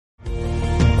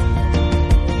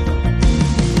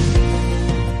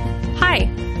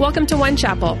Welcome to One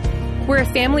Chapel. We're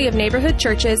a family of neighborhood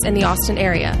churches in the Austin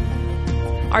area.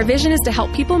 Our vision is to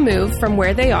help people move from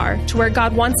where they are to where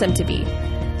God wants them to be.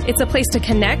 It's a place to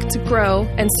connect, grow,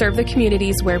 and serve the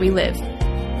communities where we live.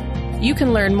 You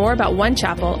can learn more about One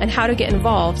Chapel and how to get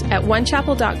involved at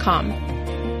onechapel.com.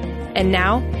 And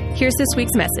now, here's this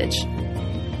week's message.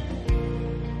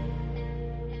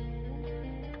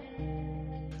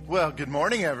 Well, good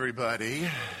morning, everybody.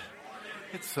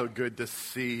 It's so good to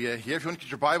see you here. If you want to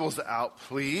get your Bibles out,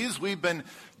 please. We've been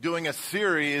doing a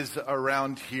series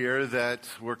around here that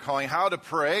we're calling How to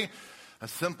Pray, a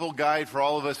simple guide for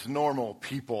all of us normal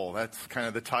people. That's kind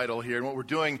of the title here. And what we're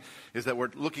doing is that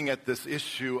we're looking at this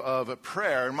issue of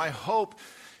prayer. And my hope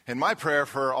and my prayer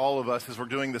for all of us as we're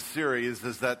doing this series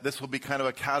is that this will be kind of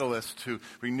a catalyst to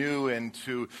renew and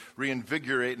to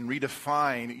reinvigorate and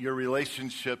redefine your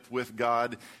relationship with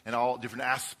God and all different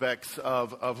aspects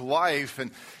of life.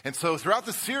 And so throughout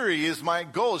the series, my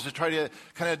goal is to try to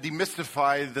kind of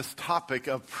demystify this topic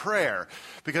of prayer.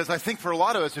 Because I think for a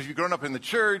lot of us, if you've grown up in the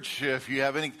church, if you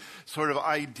have any sort of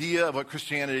idea of what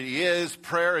Christianity is,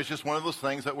 prayer is just one of those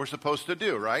things that we're supposed to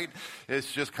do, right?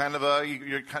 It's just kind of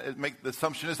you make the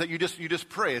assumption is that you just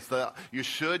pray. It's you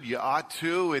should, you ought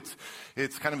to.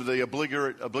 It's kind of the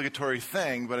obligatory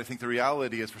thing, but I think the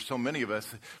reality is for so many of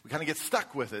us, we kind of get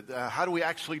stuck with it. How do we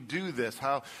actually do this?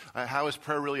 How is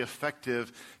prayer really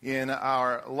effective in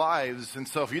our lives? And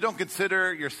so if you don't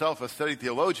consider yourself a study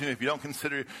theologian, if you don't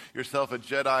consider yourself a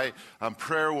Jedi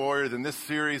prayer warrior, then this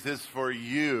series is for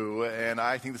you. And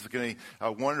I think this is going to be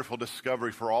a wonderful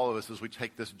discovery for all of us as we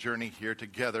take this journey here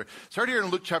together. Start here in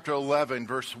Luke chapter 11,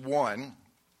 verse 1.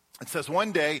 It says,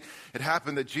 one day it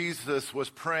happened that Jesus was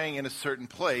praying in a certain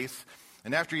place,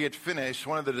 and after he had finished,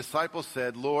 one of the disciples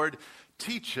said, Lord,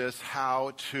 teach us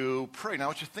how to pray. Now I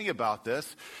want you to think about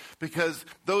this, because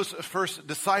those first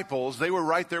disciples, they were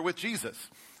right there with Jesus.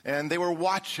 And they were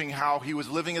watching how he was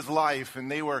living his life,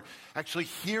 and they were actually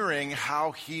hearing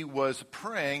how he was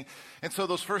praying. And so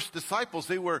those first disciples,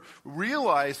 they were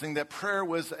realizing that prayer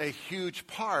was a huge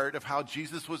part of how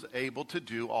Jesus was able to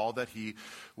do all that he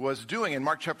was doing. In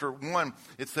Mark chapter 1,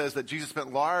 it says that Jesus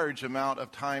spent large amount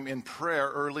of time in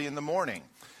prayer early in the morning.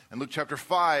 In Luke chapter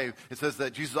 5, it says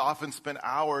that Jesus often spent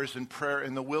hours in prayer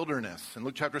in the wilderness. In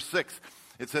Luke chapter 6,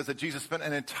 it says that Jesus spent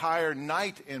an entire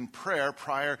night in prayer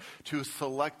prior to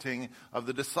selecting of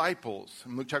the disciples.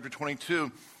 In Luke chapter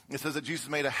 22, it says that Jesus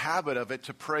made a habit of it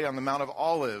to pray on the Mount of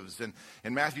Olives. And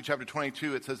in Matthew chapter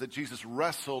 22, it says that Jesus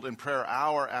wrestled in prayer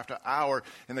hour after hour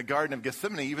in the Garden of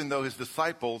Gethsemane, even though his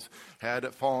disciples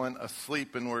had fallen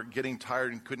asleep and were getting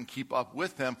tired and couldn't keep up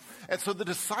with him. And so the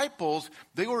disciples,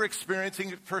 they were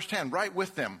experiencing it firsthand, right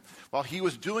with them, while he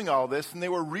was doing all this. And they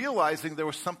were realizing there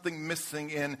was something missing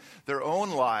in their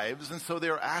own lives. And so they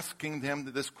were asking him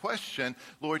this question,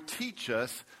 Lord, teach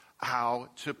us how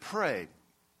to pray.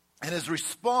 And his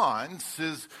response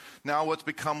is now what's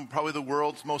become probably the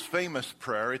world's most famous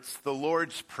prayer. It's the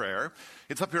Lord's Prayer.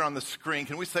 It's up here on the screen.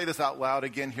 Can we say this out loud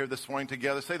again here this morning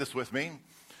together? Say this with me.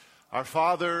 Our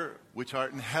Father, which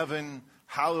art in heaven,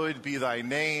 hallowed be thy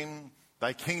name.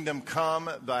 Thy kingdom come,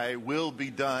 thy will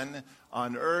be done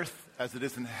on earth as it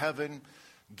is in heaven.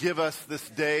 Give us this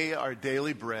day our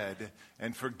daily bread,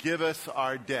 and forgive us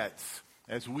our debts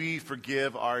as we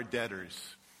forgive our debtors.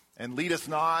 And lead us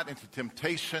not into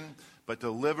temptation, but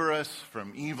deliver us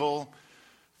from evil.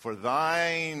 For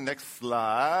thine, next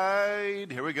slide,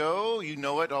 here we go. You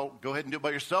know it. Oh, go ahead and do it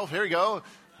by yourself. Here we go.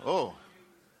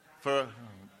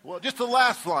 Just the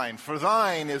last line. For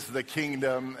thine is the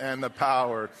kingdom and the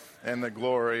power and the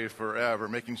glory forever.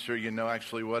 Making sure you know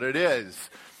actually what it is.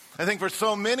 I think for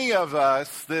so many of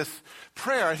us, this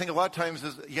prayer, I think a lot of times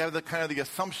is you have the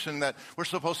assumption that we're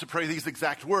supposed to pray these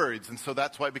exact words. And so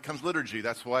that's why it becomes liturgy.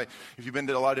 That's why if you've been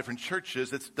to a lot of different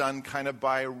churches, it's done kind of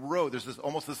by rote. There's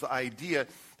almost this idea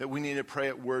that we need to pray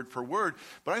it word for word.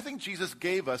 But I think Jesus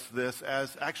gave us this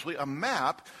as actually a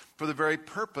map for the very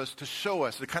purpose to show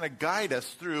us, to kind of guide us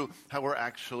through how we're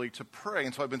actually to pray.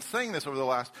 And so I've been saying this over the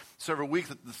last several weeks,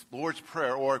 that this Lord's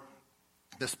Prayer, or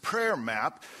this prayer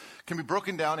map, can be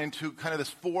broken down into kind of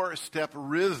this 4-step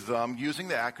rhythm using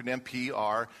the acronym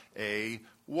PRAY.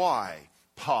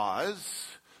 Pause,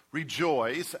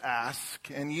 rejoice, ask,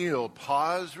 and yield.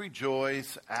 Pause,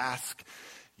 rejoice, ask,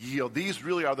 yield. These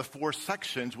really are the 4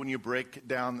 sections when you break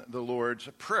down the Lord's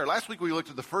Prayer. Last week we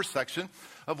looked at the first section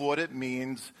of what it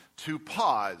means to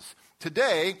pause.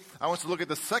 Today, I want us to look at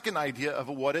the second idea of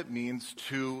what it means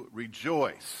to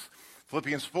rejoice.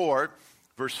 Philippians 4,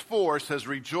 verse 4 says,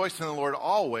 rejoice in the Lord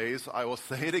always. I will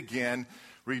say it again,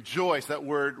 rejoice. That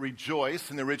word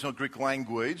rejoice in the original Greek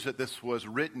language that this was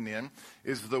written in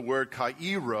is the word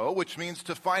kairo, which means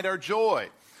to find our joy.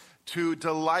 to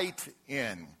delight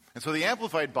in. And so the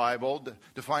Amplified Bible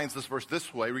defines this verse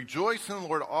this way: rejoice in the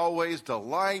Lord always,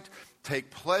 delight,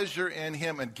 take pleasure in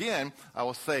him. Again, I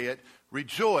will say it,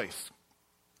 rejoice.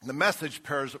 The Message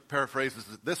paraphrases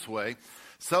it this way: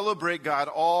 celebrate God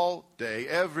all day,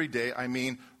 every day,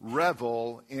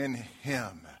 revel in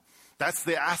him. That's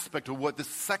the aspect of what this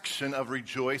section of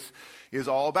rejoice is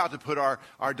all about, to put our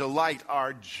delight,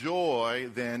 our joy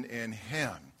then in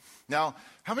him. Now,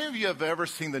 how many of you have ever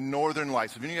seen the Northern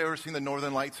Lights? Have any of you ever seen the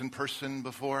Northern Lights in person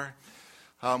before?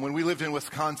 When we lived in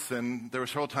Wisconsin, there were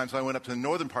several times I went up to the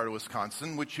northern part of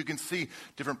Wisconsin, which you can see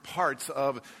different parts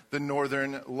of the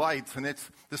Northern Lights, and it's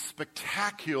this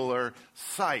spectacular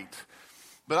sight.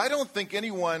 But I don't think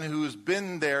anyone who's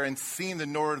been there and seen the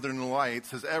Northern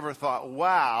Lights has ever thought,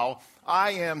 wow,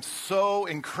 I am so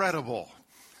incredible.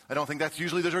 I don't think that's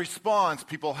usually the response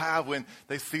people have when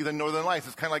they see the Northern Lights.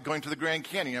 It's kind of like going to the Grand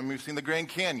Canyon. I mean, you've seen the Grand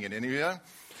Canyon, any of you?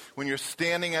 When you're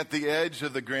standing at the edge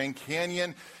of the Grand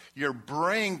Canyon, your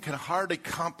brain can hardly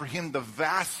comprehend the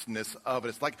vastness of it.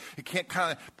 It's like it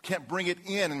can't bring it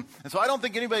in. And so I don't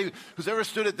think anybody who's ever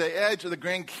stood at the edge of the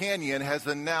Grand Canyon has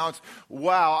announced,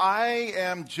 wow, I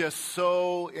am just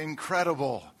so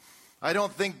incredible. I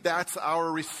don't think that's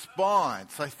our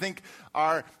response. I think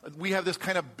we have this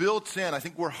kind of built in. I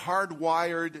think we're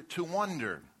hardwired to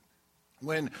wonder.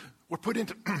 When we're put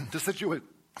into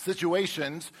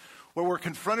situations where we're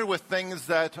confronted with things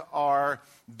that are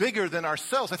bigger than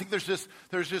ourselves, I think there's just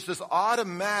this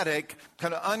automatic,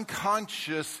 kind of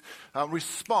unconscious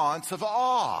response of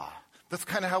awe. That's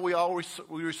kind of how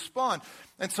we respond.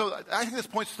 And so I think this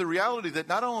points to the reality that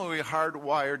not only are we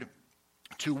hardwired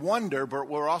to wonder, but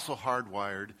we're also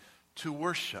hardwired to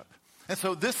worship. And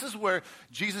so this is where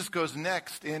Jesus goes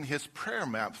next in his prayer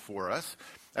map for us.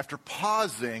 After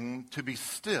pausing to be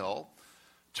still,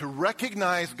 to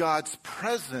recognize God's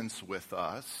presence with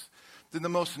us, then the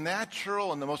most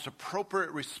natural and the most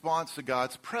appropriate response to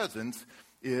God's presence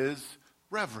is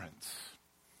reverence.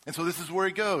 And so this is where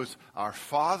he goes: Our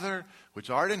Father, which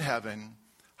art in heaven,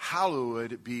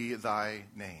 hallowed be thy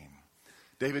name.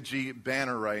 David G.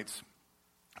 Banner writes,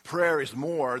 prayer is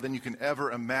more than you can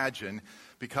ever imagine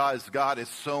because God is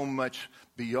so much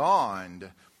beyond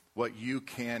what you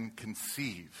can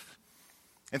conceive.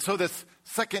 And so this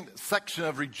second section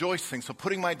of rejoicing, so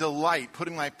putting my delight,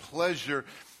 putting my pleasure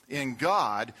in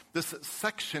God, this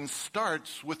section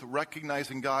starts with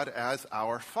recognizing God as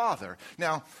our Father.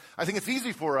 Now, I think it's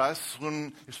easy for us,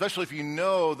 especially if you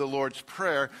know the Lord's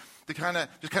Prayer, to kind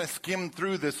of skim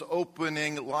through this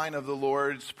opening line of the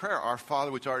Lord's Prayer. Our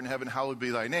Father which art in heaven, hallowed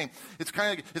be thy name. It's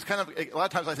kind of a lot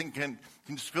of times I think can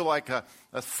just feel like a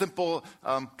simple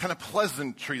kind of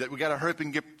pleasantry that we got to hurry up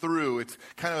and get through. It's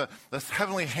kind of this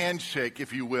heavenly handshake,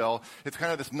 if you will. It's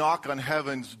kind of this knock on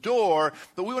heaven's door,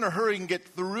 but we want to hurry and get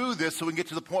through this so we can get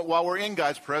to the point while we're in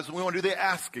God's presence. We want to do the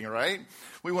asking, right?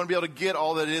 We want to be able to get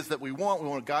all that it is that we want. We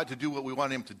want God to do what we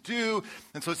want him to do.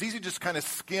 And so it's easy to just kind of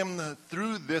skim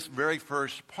through this very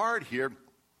first part here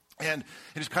and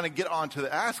just kind of get on to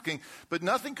the asking. But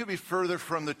nothing could be further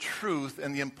from the truth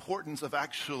and the importance of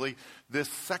actually this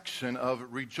section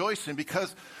of rejoicing,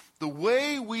 because the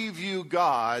way we view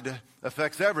God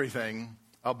affects everything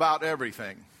about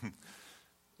everything.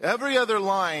 Every other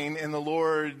line in the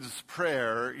Lord's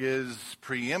Prayer is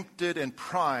preempted and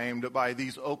primed by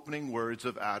these opening words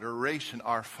of adoration.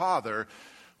 Our Father,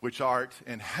 which art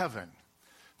in heaven.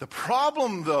 The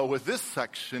problem, though, with this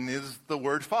section is the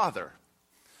word Father.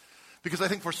 Because I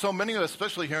think for so many of us,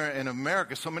 especially here in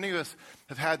America, so many of us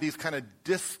have had these kind of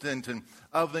distant and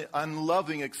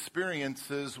unloving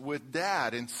experiences with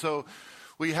Dad. And so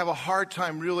we have a hard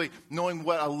time really knowing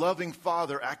what a loving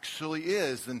father actually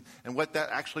is and what that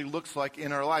actually looks like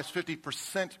in our lives.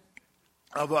 50%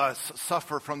 of us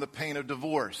suffer from the pain of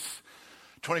divorce.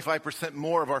 25%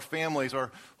 more of our families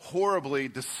are horribly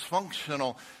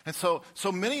dysfunctional. And so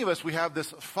many of us, we have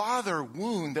this father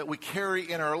wound that we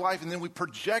carry in our life, and then we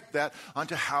project that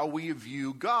onto how we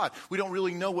view God. We don't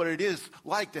really know what it is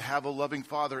like to have a loving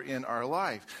father in our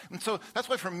life. And so that's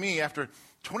why for me, after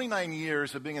 29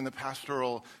 years of being in the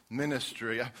pastoral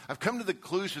ministry, I've come to the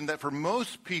conclusion that for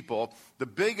most people, the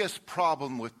biggest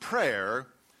problem with prayer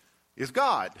is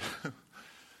God.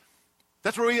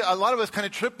 That's where a lot of us kind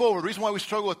of trip over. The reason why we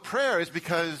struggle with prayer is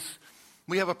because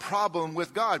we have a problem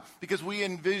with God, because we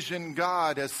envision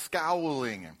God as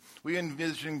scowling. We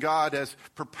envision God as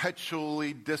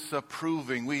perpetually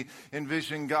disapproving. We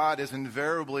envision God as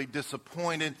invariably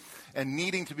disappointed and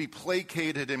needing to be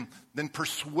placated and then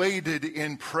persuaded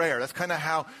in prayer. That's kind of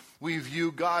how we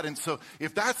view God. And so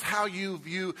if that's how you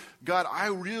view God, I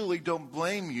really don't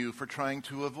blame you for trying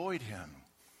to avoid him.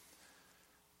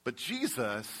 But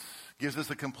Jesus gives us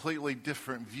a completely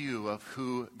different view of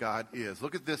who God is.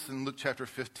 Look at this in Luke chapter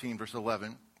 15, verse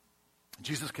 11.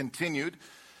 Jesus continued,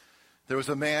 there was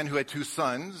a man who had 2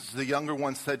 sons. The younger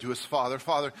one said to his father,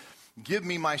 "Father, give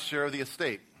me my share of the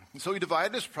estate." And so he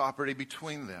divided his property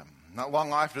between them. Not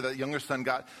long after, that younger son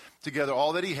got together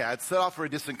all that he had, set off for a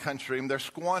distant country, and there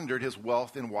squandered his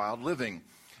wealth in wild living.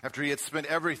 After he had spent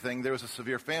everything, there was a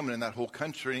severe famine in that whole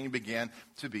country, and he began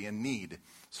to be in need.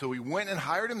 So he went and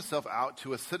hired himself out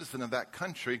to a citizen of that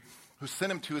country, who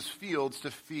sent him to his fields to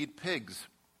feed pigs.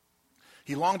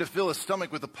 He longed to fill his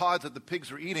stomach with the pods that the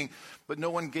pigs were eating, but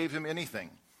no one gave him anything.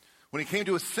 When he came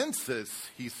to his senses,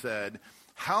 he said,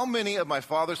 "How many of my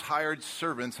father's hired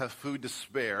servants have food to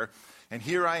spare, and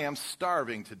here I am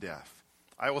starving to death?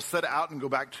 I will set out and go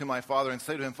back to my father and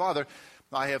say to him, 'Father,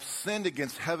 I have sinned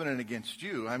against heaven and against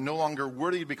you. I am no longer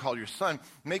worthy to be called your son.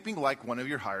 Make me like one of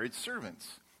your hired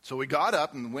servants.' So he got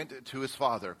up and went to his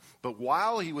father. But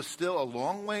while he was still a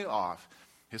long way off,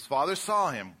 his father saw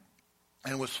him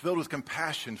and was filled with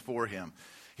compassion for him.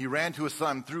 He ran to his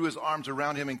son, threw his arms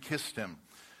around him, and kissed him.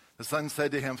 The son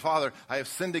said to him, 'Father, I have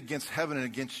sinned against heaven and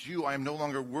against you. I am no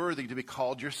longer worthy to be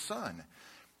called your son.'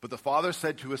 But the father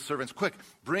said to his servants, 'Quick,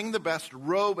 bring the best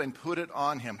robe and put it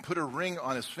on him. Put a ring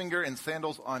on his finger and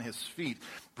sandals on his feet.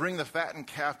 Bring the fattened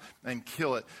calf and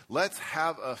kill it. Let's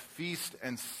have a feast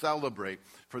and celebrate.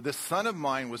 For this son of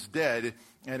mine was dead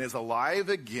and is alive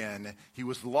again. He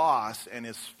was lost and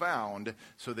is found.'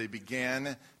 So they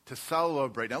began to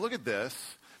celebrate." Now look at this,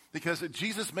 because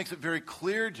Jesus makes it very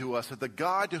clear to us that the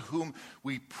God to whom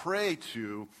we pray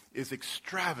to is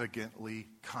extravagantly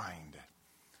kind.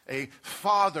 A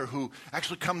father who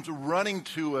actually comes running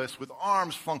to us with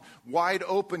arms flung wide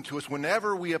open to us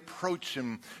whenever we approach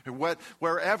him, or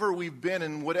wherever we've been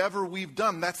and whatever we've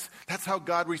done. That's how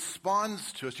God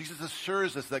responds to us. Jesus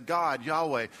assures us that God,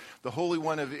 Yahweh, the Holy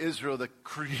One of Israel, the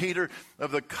creator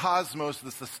of the cosmos,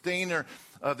 the sustainer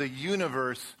of the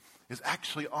universe, is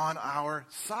actually on our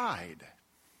side.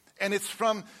 And it's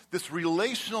from this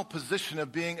relational position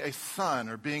of being a son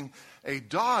or being a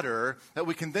daughter that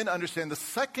we can then understand the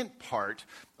second part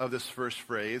of this first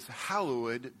phrase,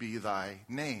 "Hallowed be thy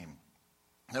name."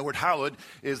 The word hallowed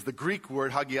is the Greek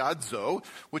word hagiadzo,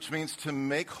 which means to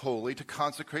make holy, to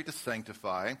consecrate, to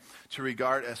sanctify, to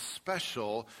regard as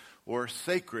special or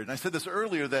sacred. And I said this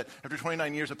earlier, that after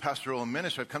 29 years of pastoral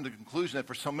ministry, I've come to the conclusion that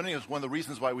for so many of us, one of the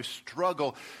reasons why we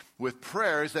struggle with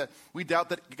prayer is that we doubt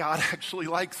that God actually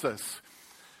likes us.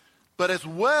 But as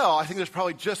well, I think there's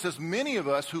probably just as many of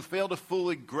us who fail to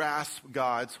fully grasp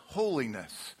God's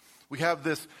holiness. We have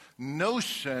this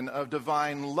notion of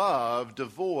divine love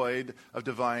devoid of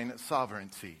divine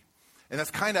sovereignty. And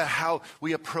that's kind of how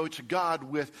we approach God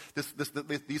with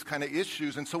these kind of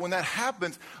issues. And so when that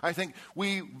happens, I think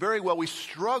we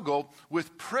struggle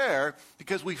with prayer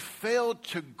because we fail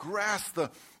to grasp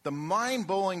the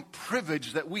mind-blowing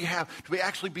privilege that we have to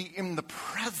actually be in the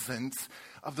presence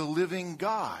of the living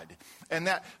God. And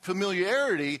that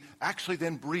familiarity actually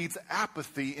then breeds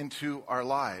apathy into our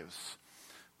lives.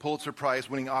 Pulitzer Prize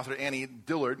winning author Annie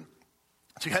Dillard,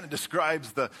 she kind of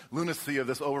describes the lunacy of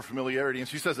this overfamiliarity, and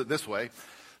she says it this way.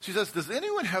 She says, "Does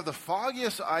anyone have the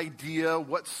foggiest idea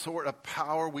what sort of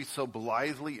power we so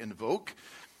blithely invoke?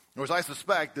 Or as I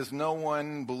suspect, does no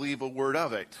one believe a word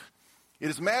of it? It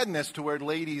is madness to wear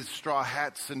ladies' straw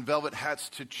hats and velvet hats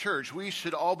to church. We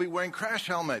should all be wearing crash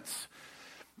helmets.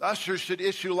 Ushers should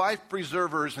issue life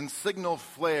preservers and signal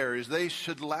flares. They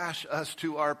should lash us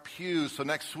to our pews. So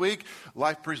next week,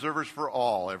 life preservers for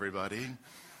all, everybody."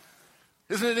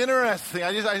 Isn't it interesting?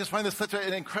 I just find this such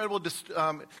an incredible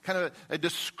kind of a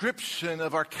description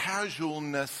of our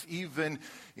casualness even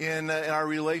in our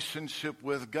relationship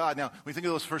with God. Now, when we think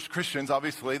of those first Christians,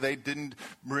 obviously they didn't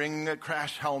bring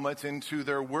crash helmets into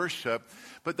their worship,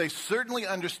 but they certainly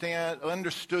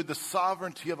understood the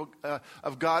sovereignty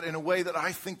of God in a way that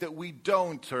I think that we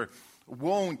don't or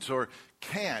won't or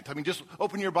can't. I mean, just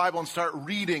open your Bible and start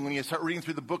reading. When you start reading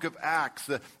through the book of Acts,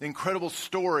 the incredible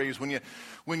stories, when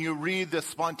you read the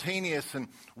spontaneous and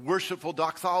worshipful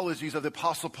doxologies of the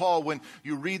Apostle Paul, when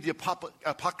you read the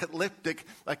apocalyptic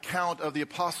account of the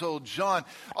Apostle John,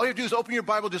 all you have to do is open your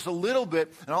Bible just a little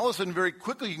bit, and all of a sudden, very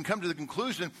quickly, you can come to the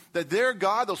conclusion that their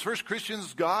God, those first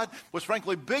Christians' God, was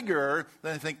frankly bigger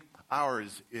than I think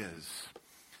ours is.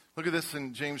 Look at this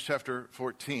in James chapter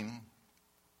 14.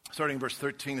 Starting in verse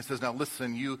 13, it says, "Now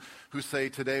listen, you who say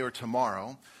today or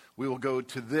tomorrow, we will go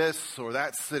to this or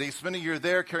that city, spend a year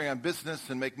there, carry on business,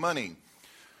 and make money.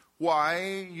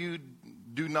 Why? You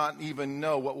do not even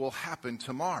know what will happen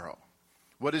tomorrow.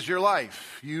 What is your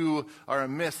life? You are a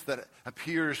mist that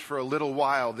appears for a little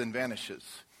while, then vanishes.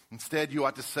 Instead, you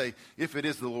ought to say, if it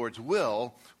is the Lord's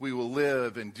will, we will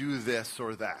live and do this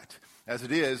or that. As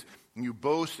it is, you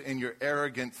boast in your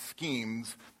arrogant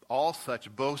schemes. All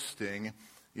such boasting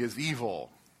is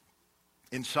evil.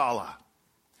 Inshallah.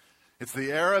 It's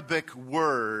the Arabic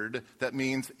word that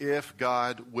means if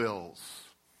God wills.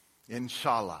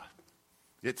 Inshallah.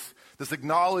 It's this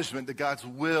acknowledgement that God's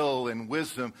will and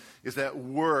wisdom is at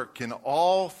work in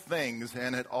all things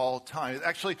and at all times.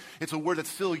 Actually, it's a word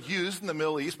that's still used in the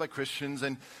Middle East by Christians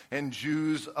and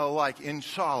Jews alike.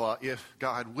 Inshallah, if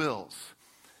God wills.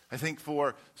 I think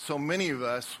for so many of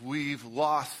us, we've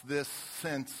lost this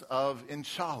sense of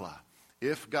inshallah,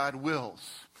 if God wills.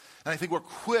 And I think we're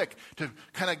quick to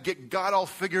kind of get God all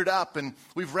figured up, and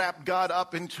we've wrapped God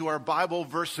up into our Bible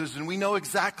verses, and we know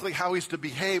exactly how he's to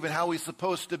behave and how he's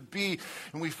supposed to be,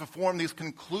 and we form these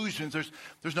conclusions.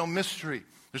 There's no mystery.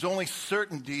 There's only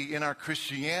certainty in our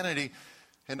Christianity.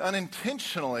 And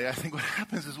unintentionally, I think what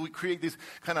happens is we create these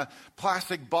kind of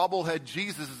plastic bobblehead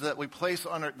Jesuses that we place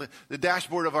on the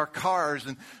dashboard of our cars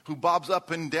and who bobs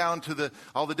up and down to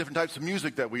all the different types of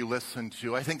music that we listen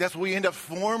to. I think that's what we end up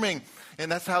forming, and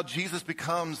that's how Jesus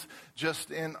becomes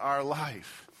just in our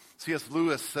life. C.S.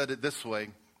 Lewis said it this way: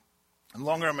 the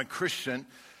longer I'm a Christian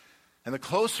and the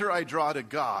closer I draw to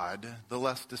God, the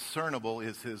less discernible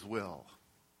is his will.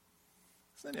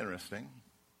 Isn't that interesting?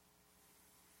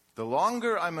 The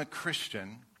longer I'm a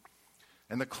Christian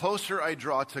and the closer I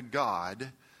draw to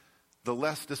God, the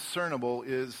less discernible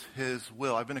is his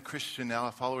will. I've been a Christian now,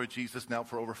 a follower of Jesus now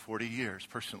for over 40 years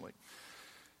personally.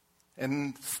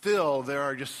 And still, there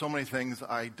are just so many things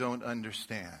I don't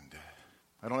understand.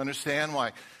 I don't understand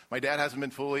why my dad hasn't been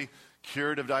fully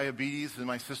cured of diabetes and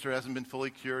my sister hasn't been fully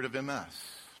cured of MS.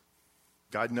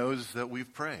 God knows that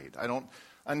we've prayed. I don't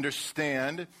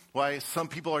understand why some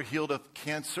people are healed of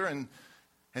cancer and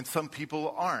some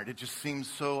people aren't. It just seems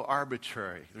so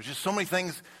arbitrary. There's just so many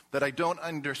things that I don't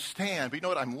understand. But you know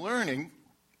what? I'm learning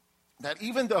that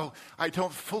even though I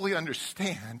don't fully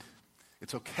understand,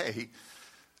 it's okay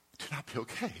to not be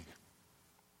okay.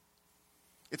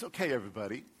 It's okay,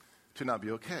 everybody, to not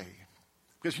be okay.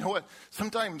 Because you know what?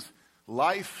 Sometimes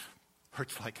life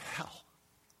hurts like hell.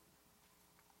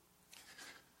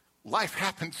 Life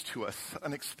happens to us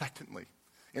unexpectedly,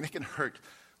 and it can hurt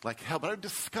like hell. But I've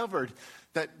discovered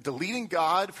that deleting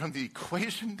God from the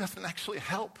equation doesn't actually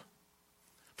help.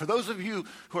 For those of you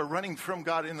who are running from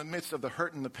God in the midst of the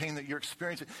hurt and the pain that you're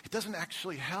experiencing, it doesn't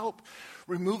actually help.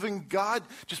 Removing God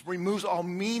just removes all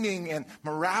meaning and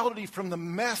morality from the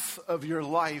mess of your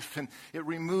life, and it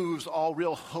removes all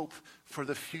real hope for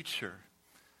the future.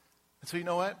 And so you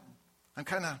know what? I'm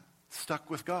kind of stuck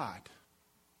with God.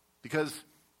 Because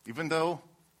even though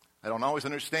I don't always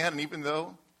understand, and even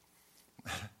though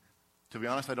to be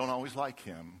honest, I don't always like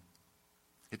him,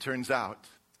 it turns out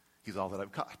he's all that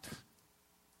I've got.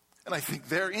 And I think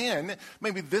therein,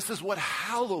 maybe this is what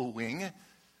hallowing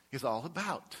is all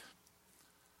about.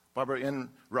 Barbara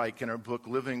Enright, in her book,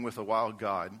 Living with a Wild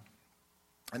God,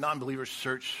 a non-believer's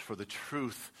search for the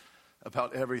truth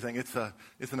about everything. It's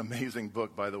an amazing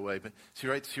book, by the way. But she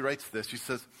writes this. She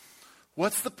says,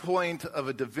 what's the point of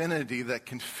a divinity that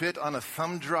can fit on a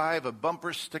thumb drive, a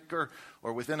bumper sticker,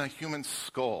 or within a human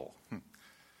skull?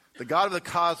 The God of the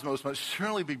cosmos must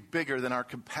surely be bigger than our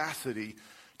capacity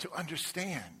to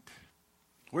understand.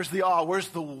 Where's the awe? Where's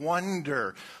the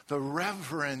wonder? The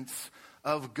reverence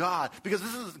of God? Because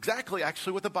this is exactly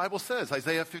actually what the Bible says.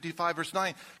 Isaiah 55 verse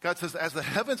 9, God says, as the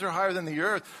heavens are higher than the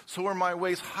earth, so are my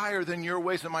ways higher than your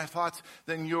ways and my thoughts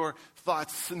than your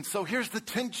thoughts. And so here's the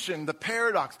tension, the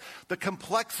paradox, the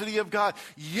complexity of God.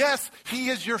 Yes, he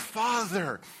is your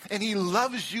Father, and he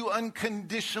loves you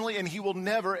unconditionally, and he will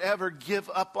never, ever give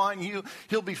up on you.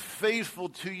 He'll be faithful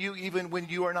to you even when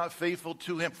you are not faithful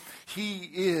to him. He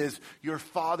is your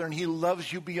Father, and he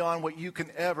loves you beyond what you can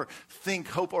ever think,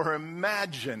 hope, or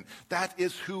imagine. That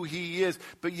is who he is,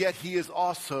 but yet he is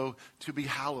also to be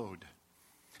hallowed.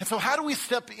 And so how do we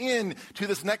step in to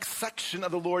this next section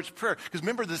of the Lord's Prayer? Because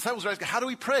remember, the disciples are asking, how do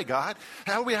we pray, God?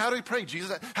 How do we pray,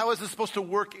 Jesus? How is this supposed to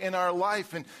work in our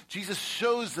life? And Jesus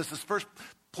shows us this first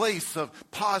place of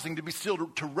pausing to be still,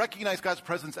 to recognize God's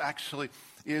presence actually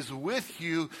is with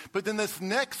you. But then this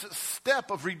next step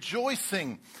of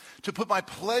rejoicing, to put my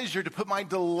pleasure, to put my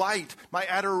delight, my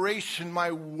adoration,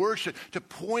 my worship, to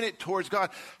point it towards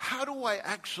God. How do I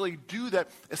actually do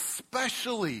that,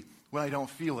 especially when I don't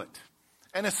feel it?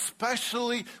 And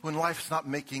especially when life's not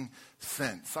making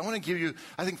sense. I want to give you,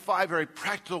 I think, 5 very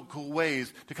practical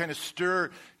ways to kind of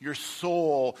stir your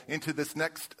soul into this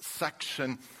next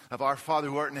section of Our Father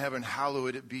who art in heaven,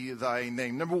 hallowed be thy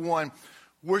name. Number 1,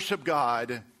 worship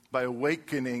God by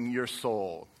awakening your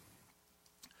soul.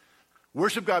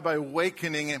 Worship God by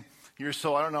awakening your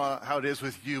soul. I don't know how it is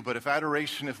with you, but if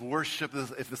adoration, if worship,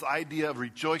 if this idea of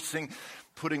rejoicing,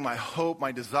 putting my hope,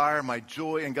 my desire, my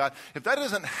joy in God, if that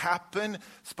doesn't happen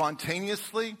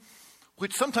spontaneously,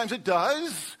 which sometimes it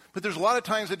does, but there's a lot of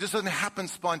times it just doesn't happen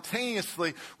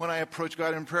spontaneously when I approach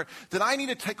God in prayer, then I need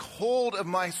to take hold of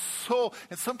my soul,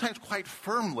 and sometimes quite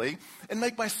firmly, and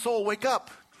make my soul wake up,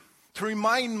 to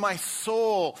remind my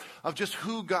soul of just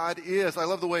who God is. I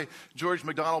love the way George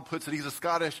MacDonald puts it. He's a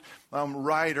Scottish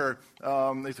writer.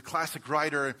 He's a classic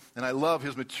writer, and I love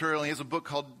his material. He has a book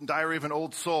called Diary of an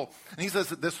Old Soul, and he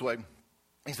says it this way.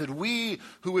 He said, "We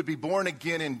who would be born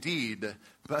again indeed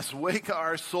must wake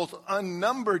our souls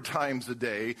unnumbered times a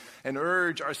day and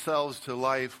urge ourselves to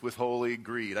life with holy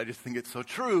greed." I just think it's so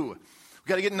true. We've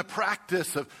got to get in the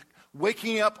practice of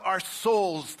waking up our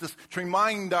souls to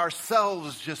remind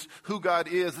ourselves just who God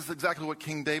is. This is exactly what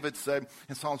King David said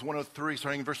in Psalms 103,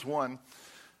 starting in verse 1.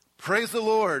 "Praise the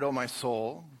Lord, O my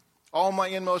soul. All my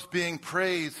inmost being,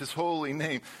 praise his holy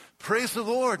name. Praise the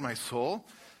Lord, my soul.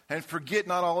 And forget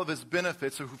not all of his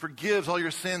benefits, who forgives all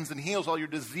your sins and heals all your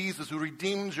diseases, who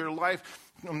redeems your life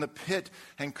from the pit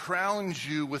and crowns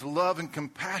you with love and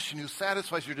compassion, who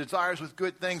satisfies your desires with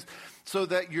good things so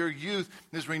that your youth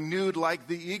is renewed like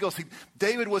the eagle." See,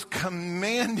 David was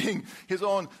commanding his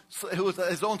own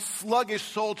sluggish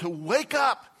soul to wake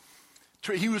up.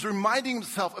 He was reminding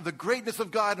himself of the greatness of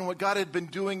God and what God had been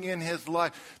doing in his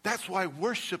life. That's why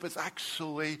worship is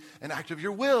actually an act of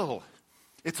your will.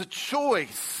 It's a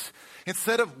choice.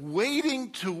 Instead of waiting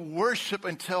to worship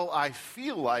until I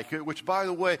feel like it, which, by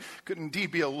the way, could indeed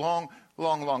be a long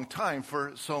time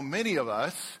for so many of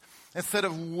us, instead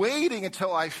of waiting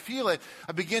until I feel it,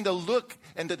 I begin to look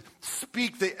and to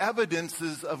speak the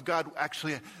evidences of God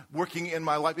actually working in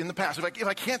my life in the past. If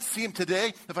I can't see him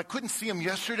today, if I couldn't see him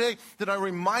yesterday, then I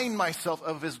remind myself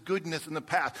of his goodness in the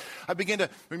past. I begin to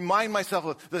remind myself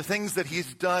of the things that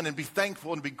he's done and be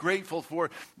thankful and be grateful for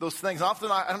those things.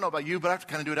 Often, I don't know about you, but I have to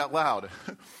kind of do it out loud.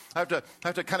 I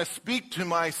have to kind of speak to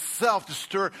myself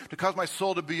to cause my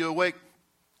soul to be awake,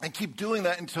 and keep doing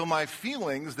that until my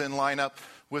feelings then line up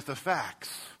with the facts.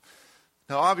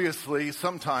 Now, obviously,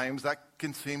 sometimes that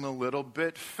can seem a little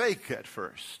bit fake at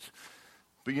first.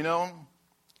 But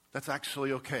that's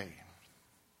actually okay.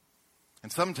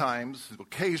 And sometimes,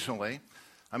 occasionally,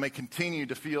 I may continue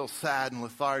to feel sad and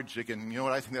lethargic, and you know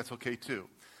what? I think that's okay too.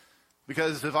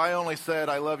 Because if I only said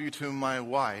I love you to my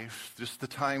wife, just the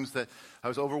times that I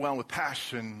was overwhelmed with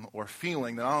passion or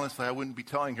feeling, then honestly I wouldn't be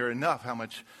telling her enough how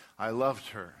much I loved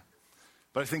her.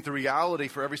 But I think the reality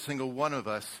for every single one of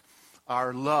us,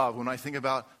 our love, when I think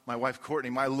about my wife Courtney,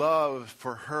 my love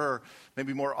for her may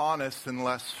be more honest and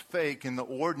less fake in the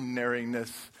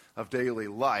ordinariness of daily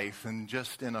life than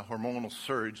just in a hormonal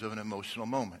surge of an emotional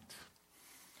moment.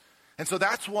 And so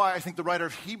that's why I think the writer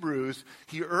of Hebrews,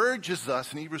 he urges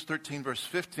us in Hebrews 13, verse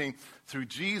 15, through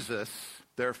Jesus,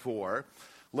 therefore,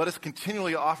 let us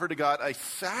continually offer to God a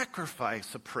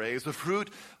sacrifice of praise, the fruit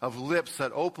of lips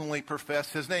that openly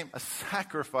profess his name, a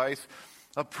sacrifice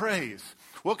of praise.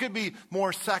 What could be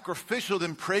more sacrificial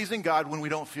than praising God when we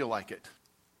don't feel like it?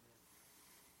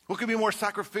 What could be more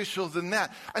sacrificial than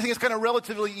that? I think it's kind of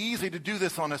relatively easy to do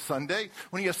this on a Sunday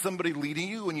when you have somebody leading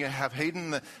you, when you have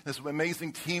Hayden, this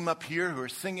amazing team up here who are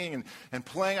singing and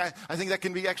playing. I think that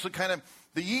can be actually kind of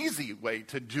the easy way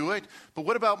to do it. But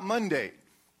what about Monday,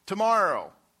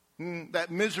 tomorrow? That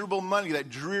miserable Monday, that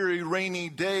dreary, rainy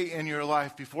day in your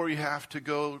life before you have to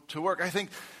go to work. I think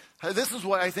this is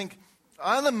why I think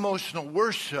unemotional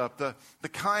worship, the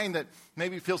kind that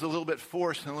maybe feels a little bit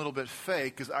forced and a little bit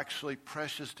fake, is actually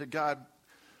precious to God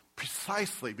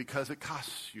precisely because it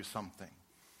costs you something.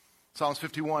 Psalms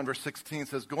 51, verse 16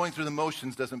 says, "Going through the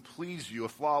motions doesn't please you. A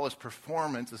flawless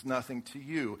performance is nothing to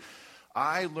you.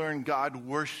 I learned God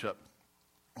worship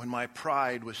when my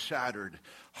pride was shattered.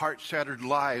 Heart-shattered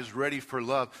lives ready for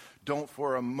love don't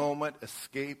for a moment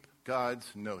escape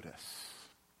God's notice."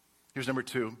 Here's number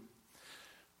 2.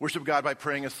 Worship God by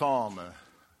praying a psalm.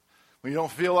 When you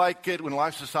don't feel like it, when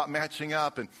life's just not matching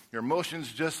up and your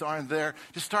emotions just aren't there,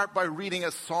 just start by reading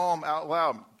a psalm out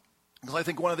loud. Because I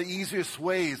think one of the easiest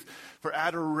ways for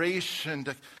adoration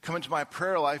to come into my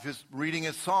prayer life is reading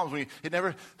his Psalms. It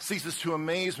never ceases to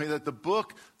amaze me that the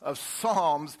book of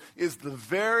Psalms is the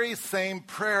very same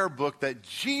prayer book that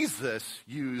Jesus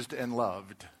used and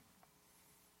loved.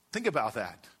 Think about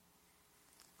that.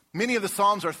 Many of the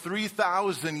Psalms are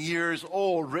 3,000 years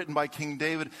old, written by King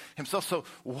David himself. So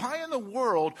why in the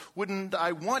world wouldn't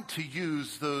I want to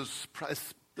use this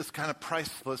kind of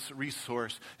priceless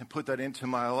resource and put that into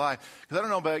my life? Because I don't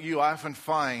know about you, I often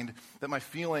find that my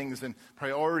feelings and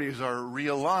priorities are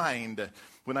realigned.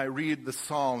 when I read the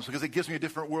Psalms because it gives me a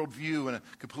different worldview and a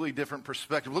completely different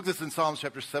perspective. Look at this in Psalms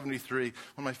chapter 73, one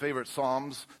of my favorite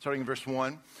Psalms, starting in verse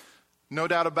 1. No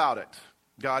doubt about it,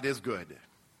 God is good.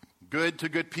 Good to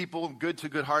good people, good to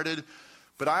good-hearted,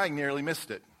 but I nearly missed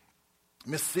it.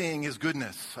 Missed seeing his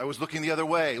goodness. I was looking the other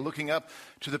way, looking up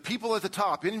to the people at the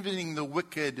top, envying the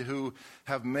wicked who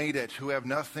have made it, who have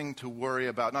nothing to worry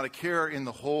about, not a care in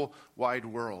the whole wide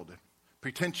world.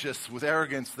 Pretentious, with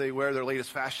arrogance, they wear their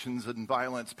latest fashions and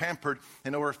violence. Pampered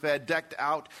and overfed, decked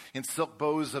out in silk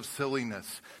bows of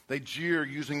silliness. They jeer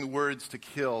using the words to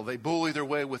kill. They bully their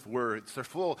way with words. They're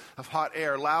full of hot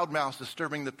air, loud mouths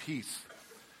disturbing the peace.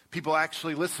 People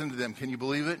actually listen to them. Can you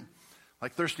believe it?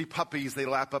 Like thirsty puppies, they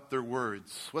lap up their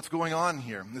words. What's going on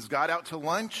here? Is God out to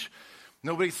lunch?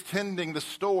 Nobody's tending the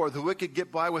store. The wicked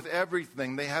get by with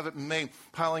everything. They have it made,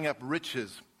 piling up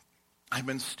riches. I've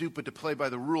been stupid to play by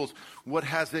the rules. What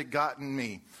has it gotten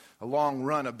me? A long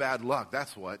run of bad luck,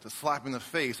 that's what. A slap in the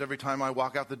face every time I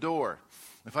walk out the door.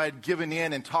 If I had given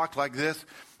in and talked like this,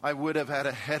 I would have had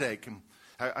a headache.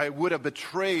 I would have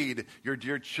betrayed your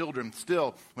dear children.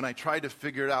 Still, when I tried to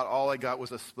figure it out, all I got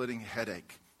was a splitting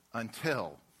headache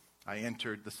until I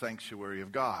entered the sanctuary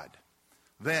of God.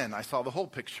 Then I saw the whole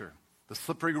picture. The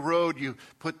slippery road you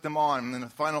put them on, and then a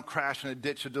final crash in a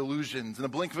ditch of delusions, in a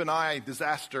blink of an eye,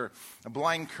 disaster, a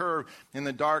blind curve in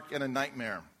the dark, and a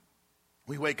nightmare.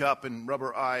 We wake up and rub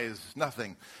our eyes,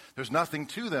 nothing. There's nothing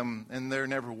to them, and there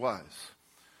never was.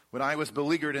 When I was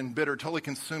beleaguered and bitter, totally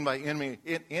consumed by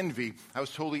envy, I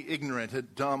was totally ignorant, a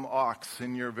dumb ox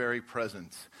in your very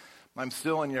presence. I'm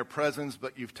still in your presence,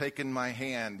 but you've taken my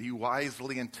hand. You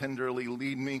wisely and tenderly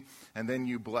lead me, and then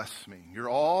you bless me. You're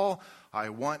all I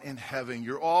want in heaven.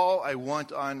 You're all I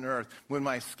want on earth. When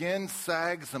my skin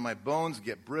sags and my bones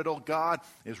get brittle, God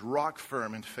is rock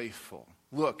firm and faithful.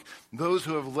 Look, those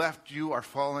who have left you are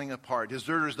falling apart.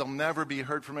 Deserters, they'll never be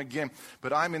heard from again.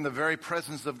 But I'm in the very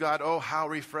presence of God. Oh, how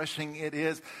refreshing it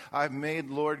is. I've made,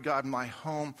 Lord God, my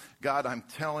home. God, I'm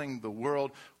telling the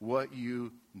world what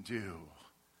you do.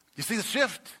 You see the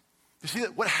shift? You see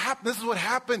what happened? This is what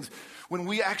happens when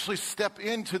we actually step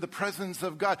into the presence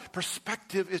of God.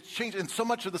 Perspective is changed. And so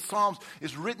much of the Psalms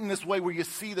is written this way where you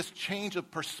see this change of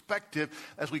perspective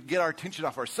as we get our attention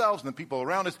off ourselves and the people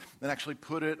around us and actually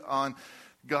put it on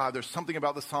God. There's something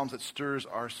about the Psalms that stirs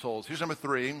our souls. Here's number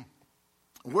 3.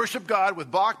 Worship God with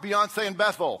Bach, Beyonce, and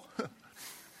Bethel. I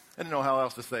didn't know how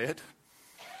else to say it.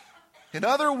 In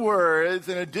other words,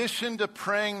 in addition to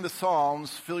praying the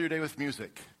Psalms, fill your day with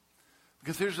music.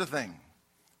 Because here's the thing.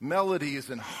 Melodies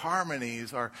and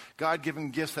harmonies are God-given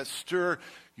gifts that stir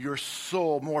your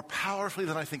soul more powerfully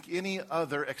than I think any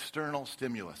other external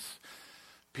stimulus.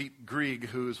 Pete Greig,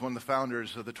 who's one of the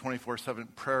founders of the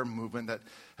 24/7 prayer movement that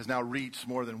has now reached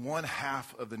more than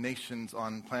 1/2 of the nations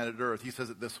on planet Earth, he says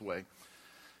it this way.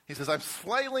 He says, I'm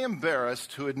slightly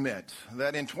embarrassed to admit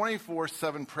that in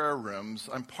 24/7 prayer rooms,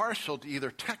 I'm partial to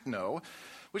either techno,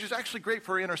 which is actually great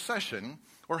for intercession,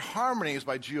 or harmonies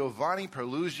by Giovanni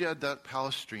Perlugia da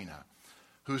Palestrina,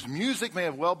 whose music may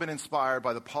have well been inspired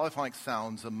by the polyphonic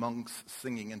sounds of monks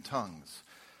singing in tongues.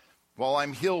 While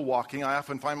I'm hill walking, I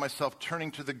often find myself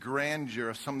turning to the grandeur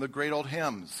of some of the great old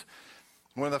hymns.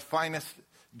 One of the finest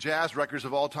jazz records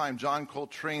of all time, John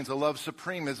Coltrane's A Love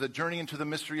Supreme, is a journey into the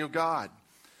mystery of God.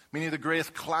 Many of the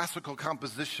greatest classical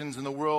compositions in the world